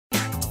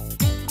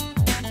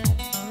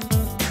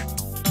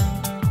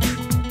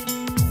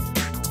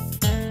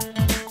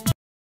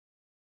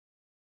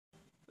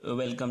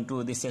Welcome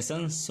to this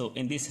session. So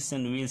in this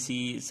session we will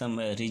see some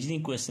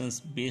reasoning questions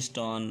based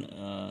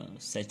on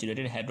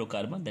saturated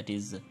hydrocarbon, that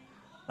is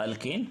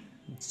alkane.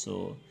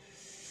 So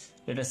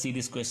let us see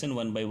this question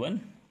one by one.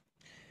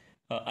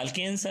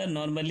 Alkanes are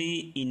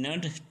normally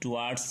inert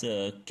towards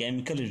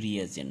chemical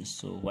reagents.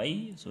 So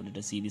why? So let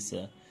us see this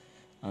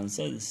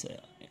answer.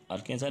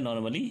 Alkanes are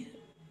normally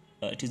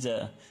it is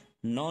a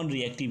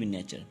non-reactive in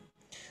nature.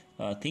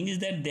 Thing is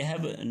that they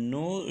have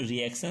no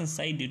reaction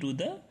site due to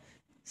the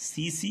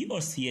CC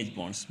or CH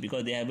bonds,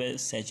 because they have a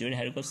saturated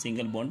hydrocarbon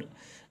single bond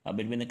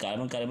between the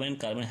carbon and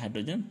carbon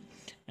hydrogen,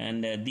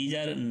 and these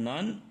are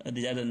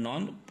the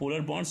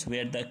non-polar bonds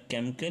where the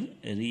chemical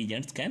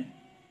reagents can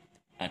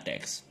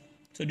attack.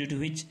 So due to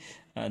which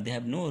they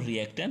have no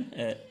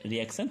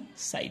reaction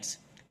sites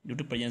due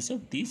to presence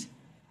of these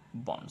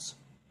bonds.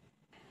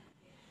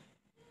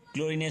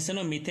 Chlorination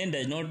of methane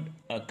does not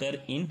occur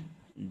in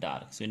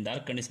dark. So in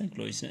dark condition,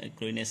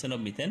 chlorination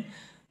of methane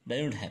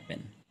does not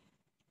happen.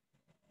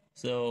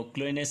 So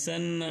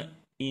chlorination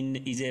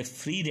is a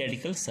free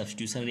radical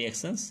substitution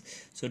reactions.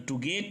 So to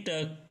get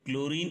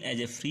chlorine as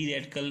a free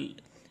radical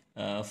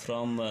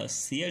from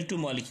Cl2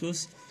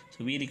 molecules,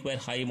 so we require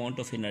high amount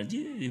of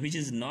energy, which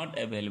is not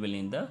available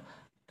in the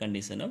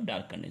condition of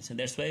dark condition.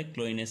 That's why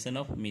chlorination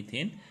of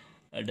methane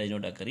does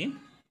not occur in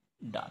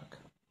dark.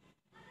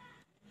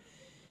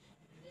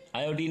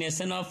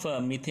 Iodination of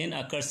methane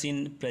occurs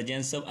in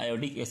presence of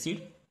iodic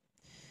acid.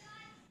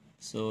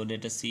 So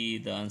let us see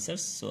the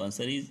answers. So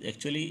answer is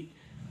actually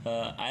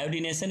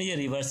iodination is a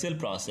reversible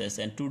process,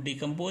 and to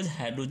decompose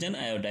hydrogen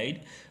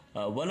iodide,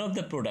 one of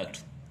the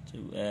product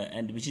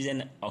and which is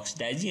an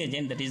oxidizing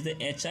agent, that is the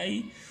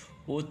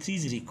HiO3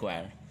 is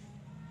required.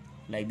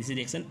 Like this is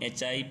reaction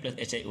Hi plus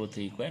HiO3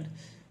 required.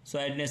 So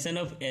iodination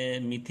of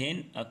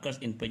methane occurs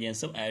in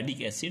presence of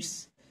iodic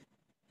acids.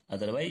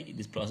 Otherwise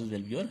this process will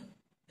be your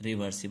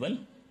reversible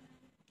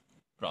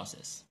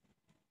process.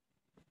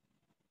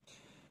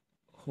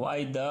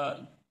 Why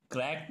the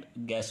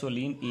cracked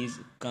gasoline is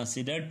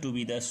considered to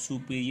be the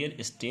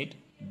superior state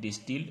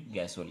distilled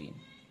gasoline?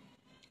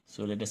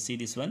 So let us see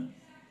this one.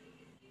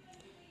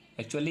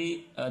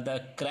 Actually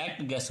the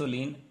cracked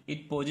gasoline,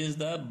 it possesses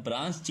the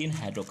branched chain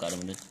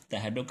hydrocarbon. The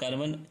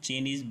hydrocarbon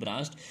chain is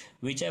branched,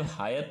 which have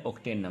higher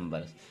octane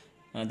numbers.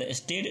 The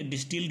state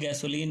distilled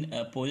gasoline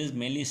possesses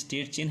mainly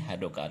state chain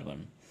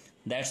hydrocarbon.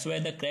 That's why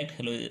the cracked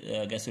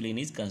gasoline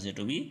is considered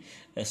to be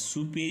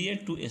superior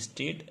to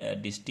state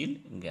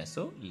distilled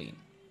gasoline.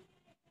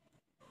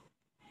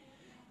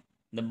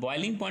 The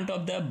boiling point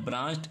of the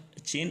branched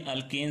chain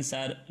alkanes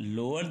are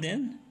lower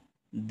than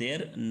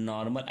their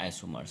normal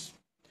isomers.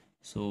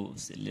 So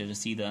let us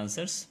see the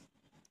answers.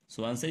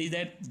 So answer is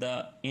that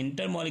the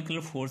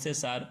intermolecular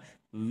forces are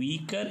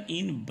weaker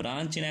in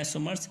branched chain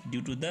isomers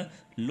due to the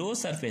low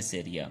surface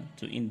area.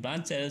 So in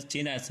branched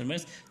chain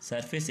isomers,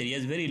 surface area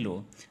is very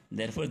low,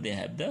 therefore they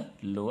have the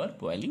lower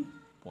boiling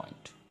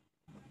point.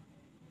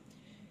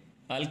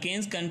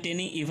 Alkanes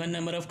containing even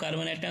number of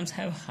carbon atoms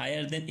have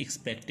higher than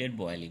expected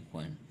boiling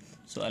point.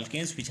 So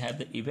alkanes which have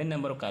the even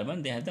number of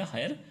carbon, they have the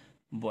higher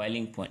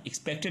boiling point,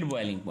 expected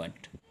boiling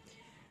point.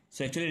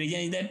 So actually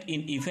reason is that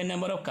in even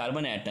number of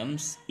carbon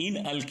atoms in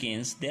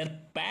alkanes, they are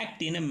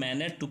packed in a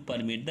manner to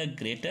permit the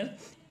greater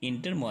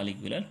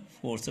intermolecular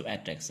force of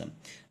attraction.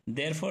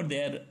 Therefore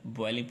their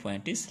boiling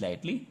point is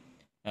slightly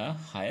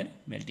higher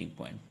melting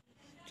point.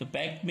 So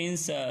packed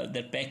means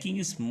the packing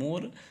is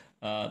more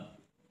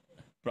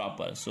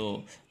proper.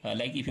 So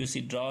like if you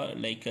see draw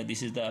like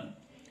this is the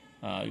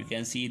you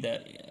can see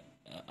the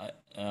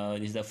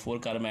this is the 4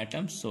 carbon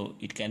atoms, so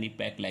it can be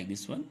packed like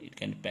this one, it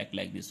can be packed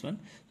like this one.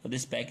 So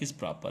this pack is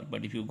proper,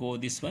 but if you go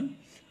this one,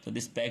 so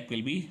this pack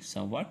will be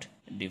somewhat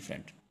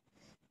different.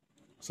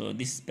 So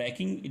this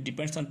packing, it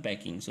depends on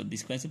packing. So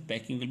this kind of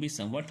packing will be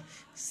somewhat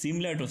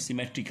similar to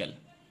symmetrical.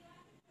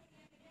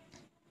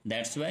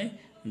 That's why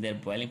their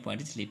boiling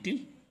point is little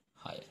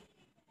higher.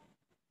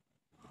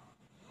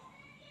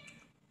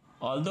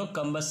 Although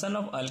combustion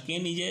of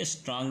alkane is a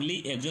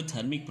strongly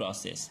exothermic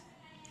process,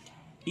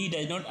 it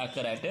does not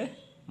occur at a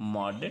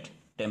moderate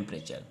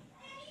temperature.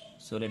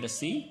 So let us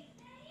see.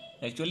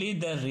 Actually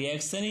the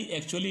reaction is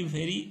actually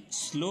very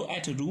slow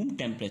at room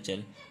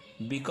temperature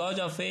because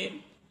of a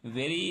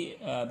very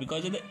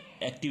because of the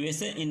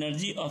activation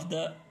energy of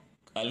the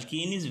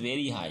alkene is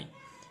very high.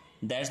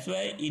 That's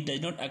why it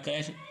does not occur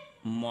at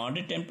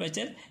moderate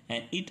temperature,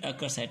 and it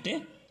occurs at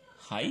a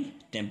high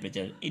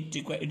temperature. It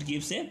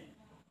gives a,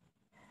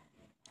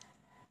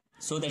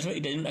 so that's why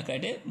it does not occur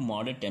at a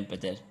moderate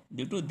temperature,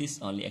 due to this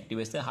only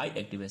activation, high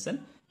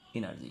activation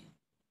energy.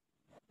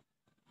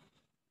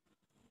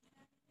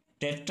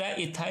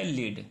 Tetraethyl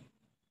lead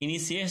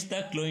initiates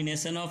the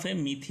chlorination of a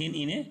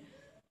methane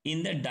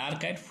in the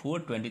dark at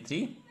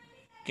 423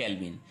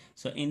 Kelvin.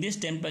 So in this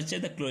temperature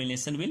the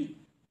chlorination will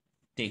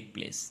take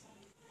place.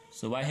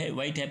 So why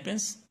it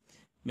happens?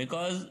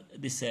 Because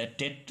this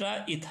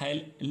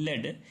tetraethyl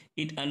lead,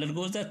 it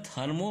undergoes the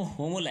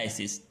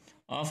thermohomolysis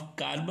of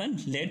carbon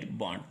lead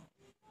bond.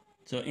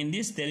 So in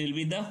this there will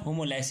be the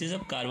homolysis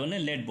of carbon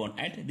and lead bond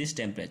at this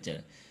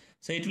temperature.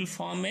 So it will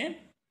form a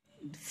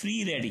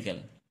free radical.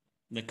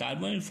 The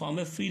carbon will form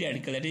a free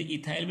radical, that is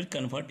ethyl will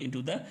convert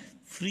into the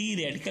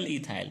free radical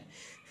ethyl,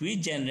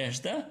 which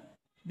generates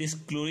this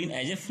chlorine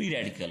as a free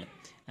radical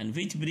and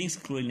which brings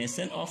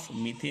chlorination of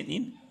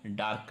methane in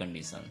dark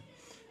condition.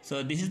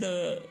 So this is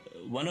the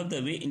one of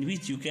the way in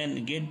which you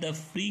can get the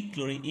free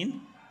chlorine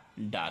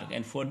in dark,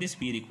 and for this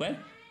we require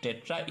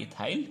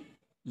tetraethyl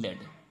lead.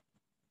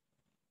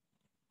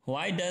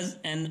 Why does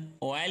an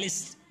oil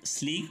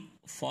slick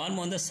form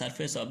on the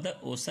surface of the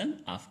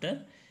ocean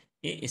after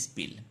a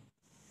spill?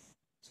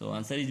 So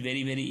answer is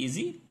very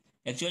easy.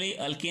 Actually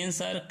alkanes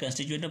are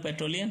constituent of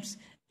petroleums,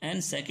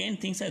 and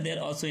second things are they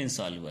are also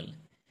insoluble,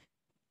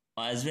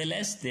 as well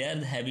as they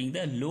are having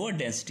the lower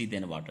density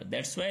than water.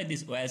 That's why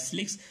this oil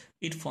slicks,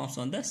 it forms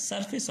on the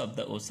surface of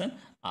the ocean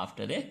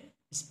after a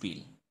spill.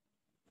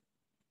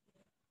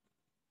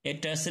 A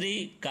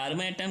tertiary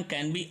carbon atom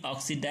can be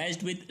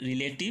oxidized with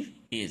relative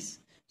ease.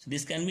 So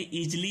this can be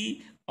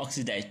easily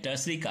oxidized,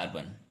 tertiary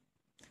carbon.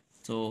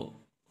 So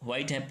why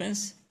it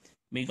happens?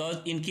 Because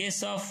in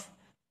case of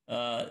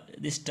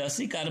this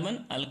tertiary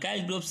carbon,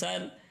 alkyl groups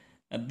are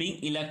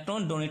being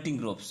electron donating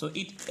groups, so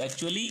it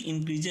actually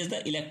increases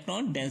the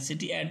electron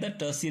density at the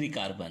tertiary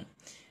carbon,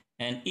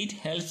 and it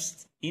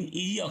helps in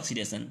easy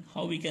oxidation.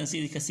 How we can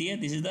see here,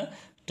 this is the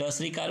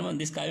tertiary carbon,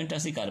 this carbon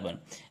tertiary carbon,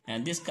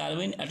 and this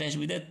carbon attached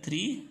with a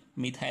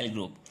 3-methyl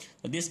group.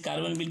 So this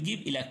carbon will give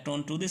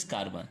electron to this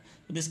carbon,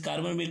 so this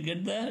carbon will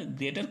get the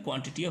greater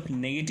quantity of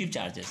negative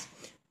charges,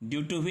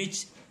 due to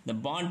which the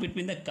bond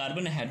between the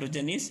carbon and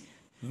hydrogen is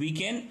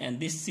weakened, and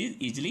this is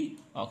easily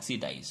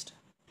oxidized.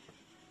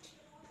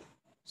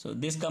 So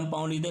this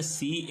compound is the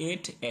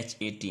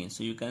C8H18.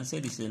 So you can say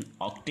this is an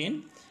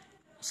octane.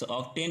 So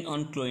octane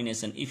on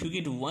chlorination, if you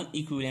get one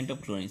equivalent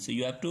of chlorine, so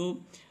you have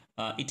to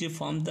it will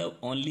form the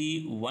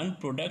only one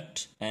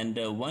product, and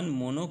one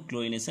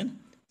monochlorination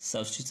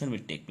substitution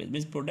will take place.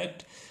 This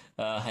product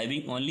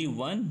having only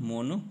one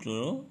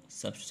monochloro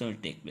substitution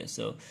will take place.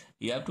 So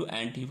you have to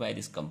identify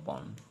this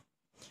compound.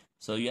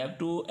 So you have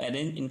to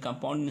arrange in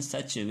compound in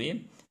such a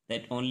way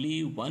that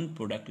only one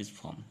product is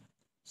formed.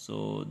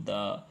 So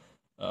the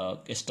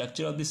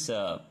structure of this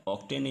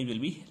octane will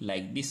be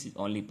like this, is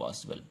only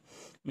possible.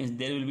 Means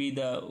there will be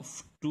the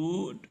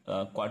 2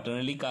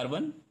 quaternary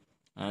carbon,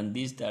 and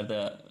these are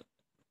the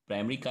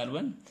primary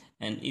carbon,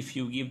 and if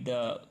you give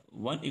the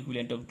one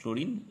equivalent of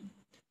chlorine,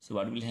 so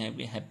what will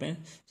happen?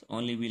 So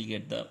only we'll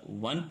get the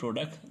one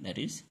product, that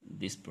is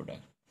this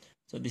product.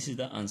 So this is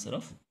the answer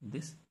of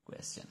this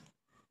question.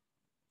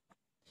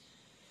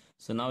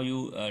 So now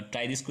you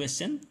try this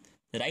question.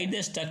 Write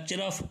the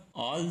structure of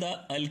all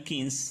the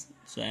alkenes.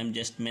 So I am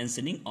just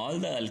mentioning all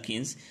the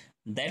alkenes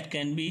that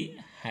can be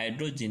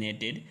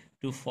hydrogenated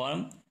to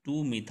form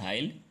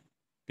 2-methyl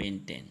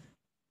pentane.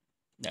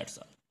 That's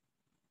all.